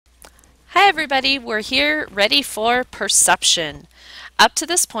Hi everybody, we're here ready for perception. Up to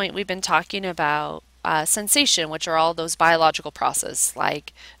this point we've been talking about sensation, which are all those biological processes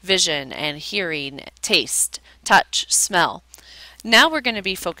like vision and hearing, taste, touch, smell. Now we're going to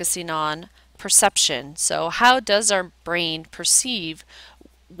be focusing on perception. So how does our brain perceive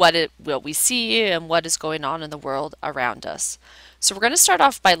what we see and what is going on in the world around us? So we're going to start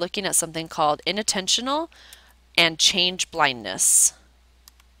off by looking at something called inattentional and change blindness.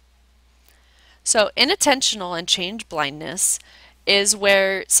 So inattentional and change blindness is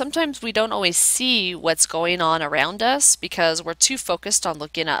where sometimes we don't always see what's going on around us because we're too focused on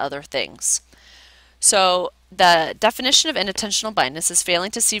looking at other things. So the definition of inattentional blindness is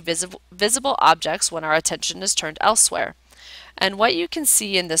failing to see visible objects when our attention is turned elsewhere. And what you can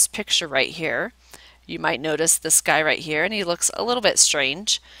see in this picture right here, you might notice this guy right here, and he looks a little bit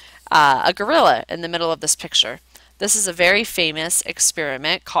strange, a gorilla in the middle of this picture. This is a very famous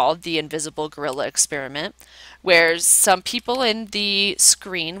experiment called the invisible gorilla experiment, where some people in the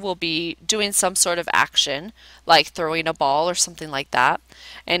screen will be doing some sort of action, like throwing a ball or something like that,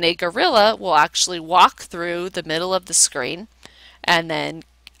 and a gorilla will actually walk through the middle of the screen and then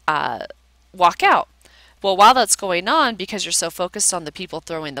walk out. Well, while that's going on, because you're so focused on the people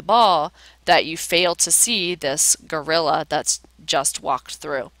throwing the ball, that you fail to see this gorilla that's just walked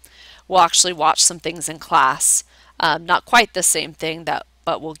through. We'll actually watch some things in class. Not quite the same thing,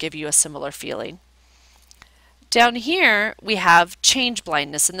 but will give you a similar feeling. Down here we have change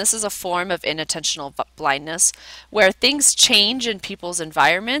blindness, and this is a form of inattentional blindness where things change in people's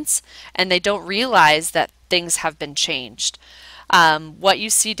environments and they don't realize that things have been changed. What you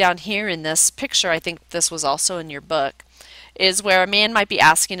see down here in this picture, I think this was also in your book, is where a man might be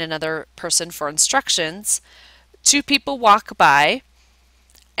asking another person for instructions. Two people walk by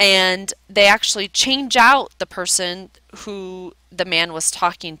and they actually change out the person who the man was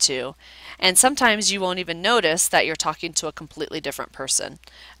talking to. And sometimes you won't even notice that you're talking to a completely different person.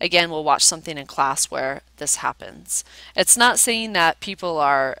 Again, we'll watch something in class where this happens. It's not saying that people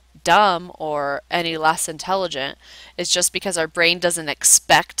are dumb or any less intelligent. It's just because our brain doesn't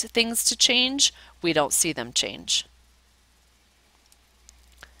expect things to change, we don't see them change.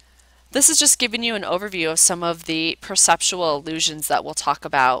 This is just giving you an overview of some of the perceptual illusions that we'll talk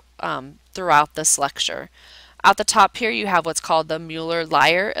about throughout this lecture. At the top here you have what's called the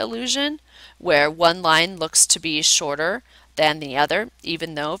Mueller-Lyer illusion, where one line looks to be shorter than the other,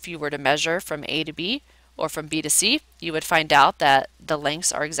 even though if you were to measure from A to B or from B to C, you would find out that the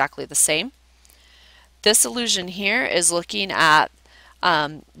lengths are exactly the same. This illusion here is looking at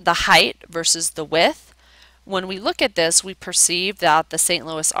the height versus the width. When we look at this, we perceive that the St.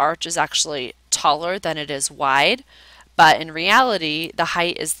 Louis Arch is actually taller than it is wide, but in reality, the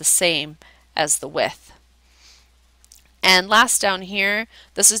height is the same as the width. And last down here,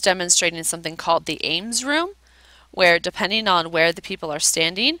 this is demonstrating something called the Ames room, where depending on where the people are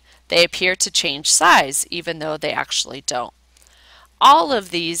standing, they appear to change size, even though they actually don't. All of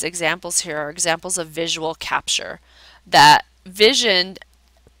these examples here are examples of visual capture, that vision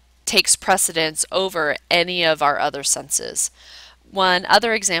takes precedence over any of our other senses. One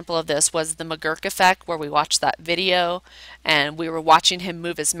other example of this was the McGurk effect, where we watched that video and we were watching him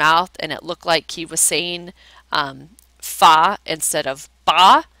move his mouth and it looked like he was saying fa instead of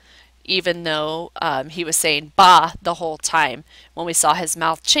ba, even though he was saying ba the whole time. When we saw his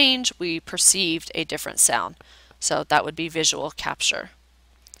mouth change, we perceived a different sound. So that would be visual capture.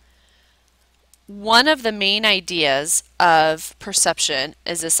 One of the main ideas of perception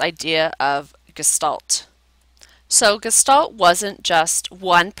is this idea of Gestalt. So Gestalt wasn't just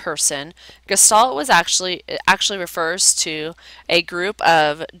one person. Gestalt was actually refers to a group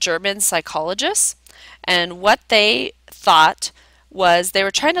of German psychologists, and what they thought was they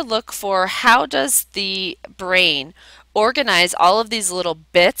were trying to look for how does the brain organize all of these little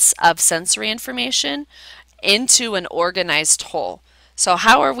bits of sensory information into an organized whole. So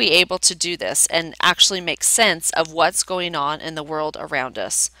how are we able to do this and actually make sense of what's going on in the world around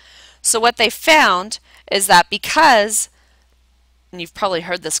us? So what they found is that because, and you've probably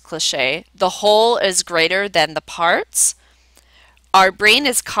heard this cliche, the whole is greater than the parts, our brain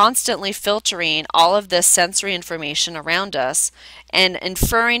is constantly filtering all of this sensory information around us and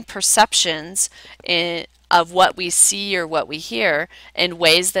inferring perceptions of what we see or what we hear in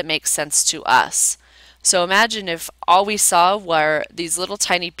ways that make sense to us. So imagine if all we saw were these little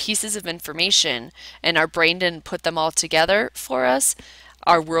tiny pieces of information and our brain didn't put them all together for us,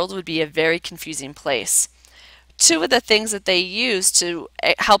 our world would be a very confusing place. Two of the things that they use to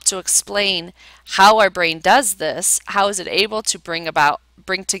help to explain how our brain does this, how is it able to bring about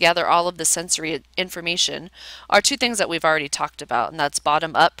bring together all of the sensory information are two things that we've already talked about, and that's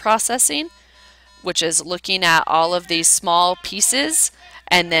bottom-up processing, which is looking at all of these small pieces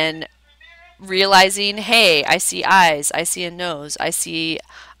and then realizing, hey, I see eyes, I see a nose, I see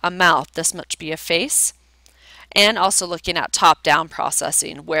a mouth, this must be a face. And also looking at top-down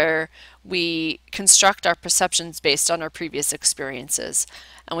processing, where we construct our perceptions based on our previous experiences.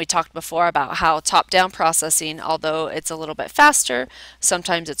 And we talked before about how top-down processing, although it's a little bit faster,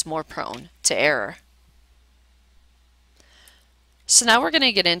 sometimes it's more prone to error. So now we're going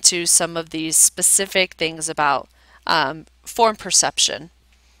to get into some of these specific things about form perception.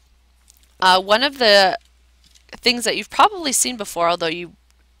 One of the things that you've probably seen before, although you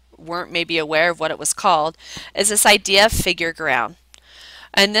weren't maybe aware of what it was called, is this idea of figure ground.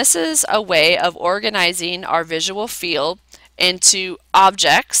 And this is a way of organizing our visual field into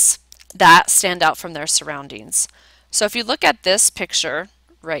objects that stand out from their surroundings. So if you look at this picture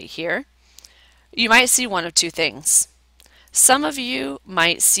right here, you might see one of two things. Some of you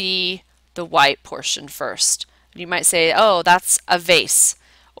might see the white portion first. You might say, oh, that's a vase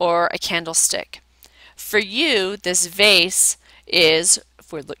or a candlestick. For you, this vase is,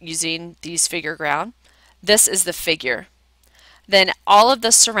 if we're using these figure ground, this is the figure. Then all of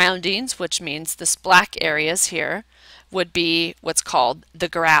the surroundings, which means this black areas here, would be what's called the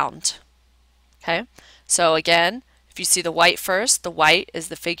ground. Okay, so again, if you see the white first, the white is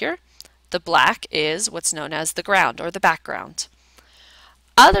the figure. The black is what's known as the ground or the background.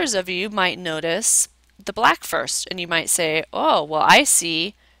 Others of you might notice the black first, and you might say, oh, well, I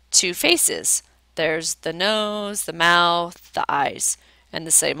see two faces. There's the nose, the mouth, the eyes. And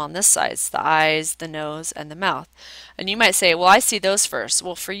the same on this side, it's the eyes, the nose, and the mouth. And you might say, well, I see those first.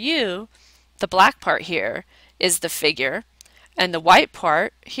 Well, for you, the black part here is the figure, and the white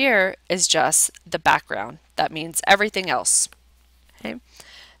part here is just the background. That means everything else. Okay?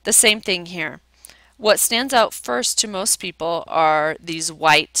 The same thing here. What stands out first to most people are these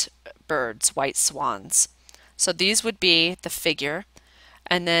white birds, white swans. So these would be the figure,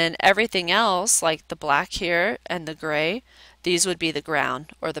 and then everything else, like the black here and the gray, these would be the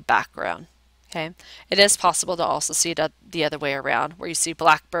ground or the background. Okay, it is possible to also see it the other way around, where you see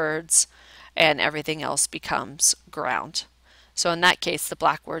blackbirds and everything else becomes ground. So in that case, the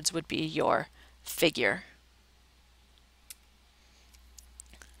black words would be your figure.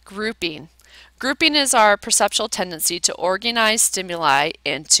 Grouping. Grouping is our perceptual tendency to organize stimuli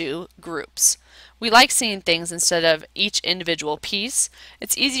into groups. We like seeing things instead of each individual piece.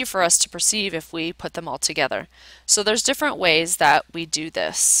 It's easier for us to perceive if we put them all together. So there's different ways that we do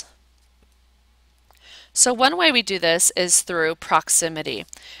this. So one way we do this is through proximity.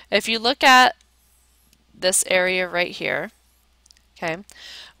 If you look at this area right here, okay,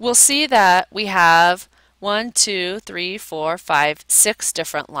 we'll see that we have 1, 2, 3, 4, 5, 6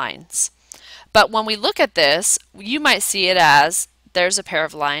 different lines. But when we look at this, you might see it as there's a pair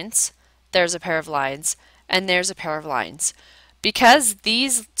of lines, there's a pair of lines, and there's a pair of lines. Because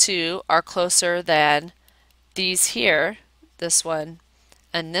these two are closer than these here, this one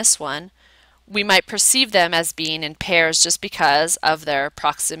and this one, we might perceive them as being in pairs just because of their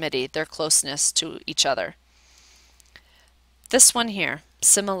proximity, their closeness to each other. This one here,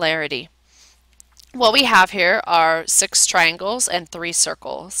 similarity. What we have here are 6 triangles and 3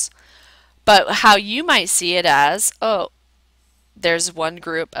 circles. But how you might see it as, oh, there's one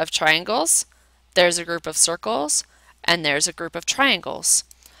group of triangles, there's a group of circles, and there's a group of triangles.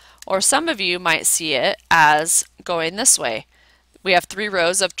 Or some of you might see it as going this way. We have 3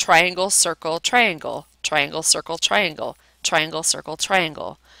 rows of triangle, circle, triangle, triangle, circle, triangle, triangle, circle,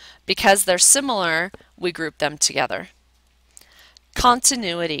 triangle. Because they're similar, we group them together.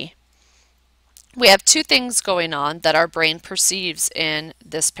 Continuity. We have 2 things going on that our brain perceives in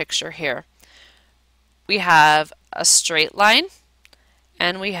this picture here. We have a straight line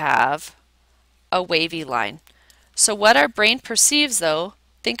and we have a wavy line. So what our brain perceives, though,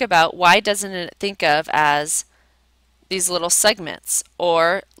 think about, why doesn't it think of as these little segments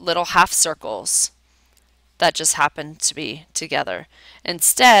or little half circles that just happen to be together?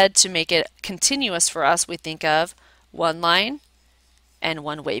 Instead, to make it continuous for us, we think of one line and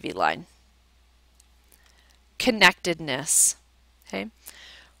one wavy line. Connectedness. Okay.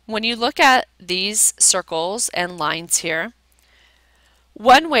 When you look at these circles and lines here,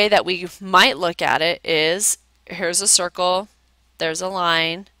 one way that we might look at it is, here's a circle, there's a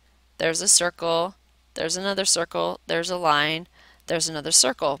line, there's a circle, there's another circle, there's a line, there's another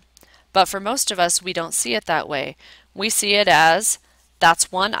circle. But for most of us, we don't see it that way. We see it as,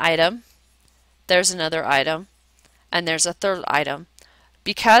 that's one item, there's another item, and there's a third item.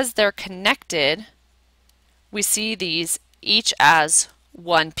 Because they're connected, we see these each as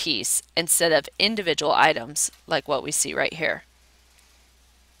one piece instead of individual items like what we see right here.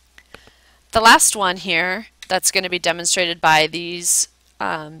 The last one here that's going to be demonstrated by these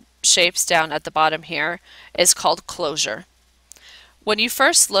shapes down at the bottom here is called closure. When you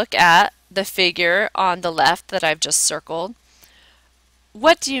first look at the figure on the left that I've just circled,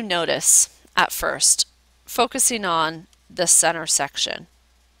 what do you notice at first? Focusing on the center section.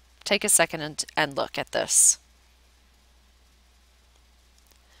 Take a second and look at this.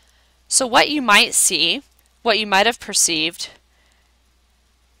 So what you might see, what you might have perceived,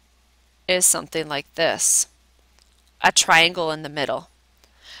 is something like this. A triangle in the middle.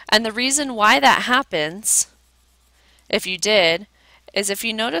 And the reason why that happens, if you did, is if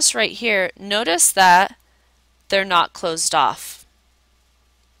you notice right here, notice that they're not closed off.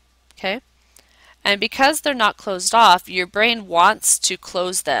 Okay? And because they're not closed off, your brain wants to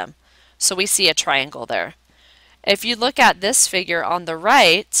close them. So we see a triangle there. If you look at this figure on the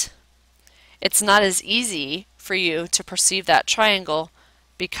right, it's not as easy for you to perceive that triangle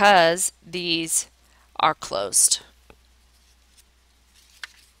because these are closed.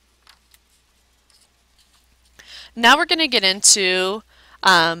 Now we're going to get into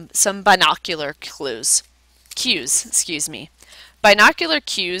some binocular cues. Binocular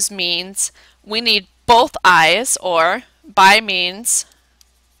cues means we need both eyes, or bi means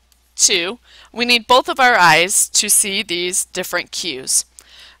two. We need both of our eyes to see these different cues.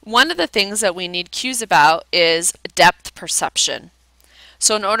 One of the things that we need cues about is depth perception.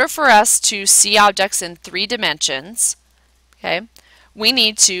 So in order for us to see objects in 3 dimensions, okay, we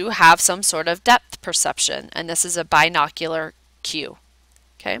need to have some sort of depth perception, and this is a binocular cue.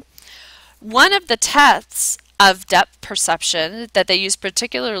 Okay. One of the tests of depth perception that they use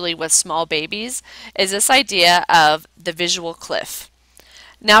particularly with small babies is this idea of the visual cliff.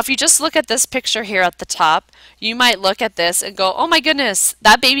 Now if you just look at this picture here at the top, you might look at this and go, oh my goodness,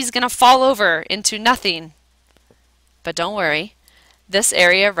 that baby's going to fall over into nothing. But don't worry, this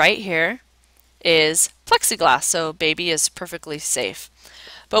area right here is plexiglass, so baby is perfectly safe.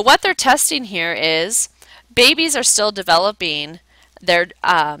 But what they're testing here is babies are still developing their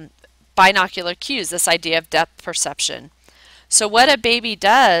binocular cues, this idea of depth perception. So what a baby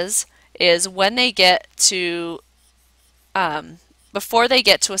does is when they get to, before they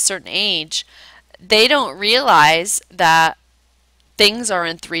get to a certain age, they don't realize that things are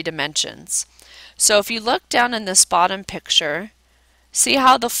in 3 dimensions. So if you look down in this bottom picture, see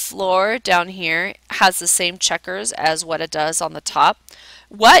how the floor down here has the same checkers as what it does on the top?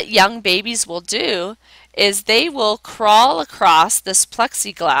 What young babies will do is they will crawl across this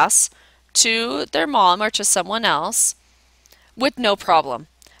plexiglass to their mom or to someone else with no problem,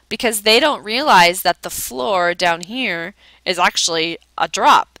 because they don't realize that the floor down here is actually a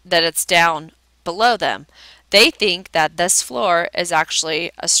drop, that it's down below them. They think that this floor is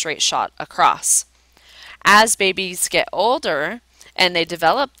actually a straight shot across. As babies get older and they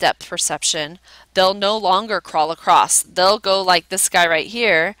develop depth perception, they'll no longer crawl across. They'll go like this guy right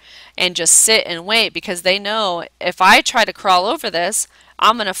here and just sit and wait, because they know if I try to crawl over this,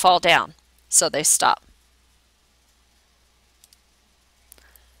 I'm going to fall down. So they stop.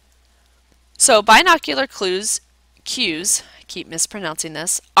 So binocular cues, I keep mispronouncing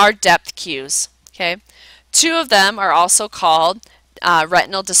this, are depth cues. Okay, 2 of them are also called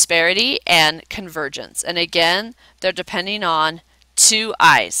retinal disparity and convergence. And again, they're depending on 2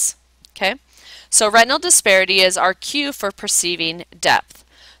 eyes. Okay, so retinal disparity is our cue for perceiving depth.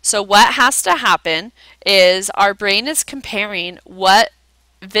 So what has to happen is our brain is comparing what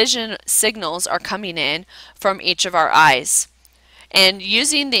vision signals are coming in from each of our eyes. And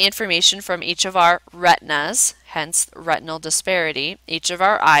using the information from each of our retinas, hence retinal disparity, each of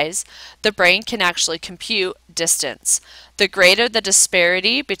our eyes, the brain can actually compute distance. The greater the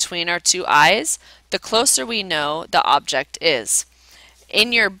disparity between our 2 eyes, the closer we know the object is.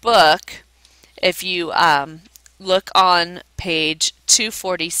 In your book, if you look on page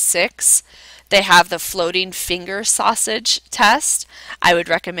 246, they have the floating finger sausage test. I would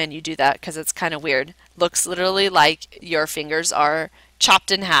recommend you do that because it's kind of weird. Looks literally like your fingers are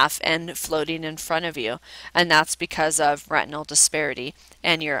chopped in half and floating in front of you. And that's because of retinal disparity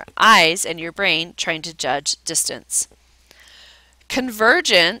and your eyes and your brain trying to judge distance.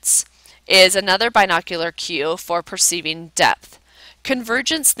 Convergence is another binocular cue for perceiving depth.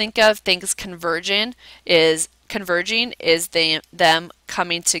 Convergence, think of things converging is them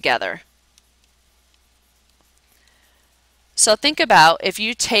coming together. So think about if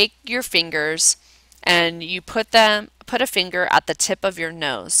you take your fingers and you put a finger at the tip of your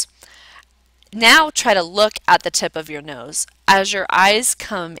nose. Now try to look at the tip of your nose. As your eyes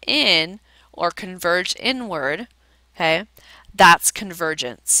come in or converge inward, okay, That's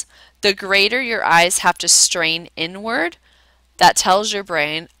convergence. The greater your eyes have to strain inward, that tells your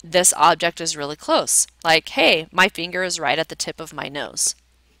brain this object is really close. Like, hey, my finger is right at the tip of my nose.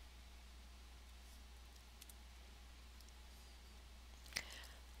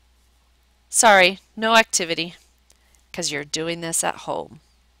 Sorry, no activity, because you're doing this at home.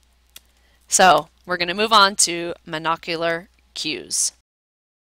 So we're going to move on to monocular cues.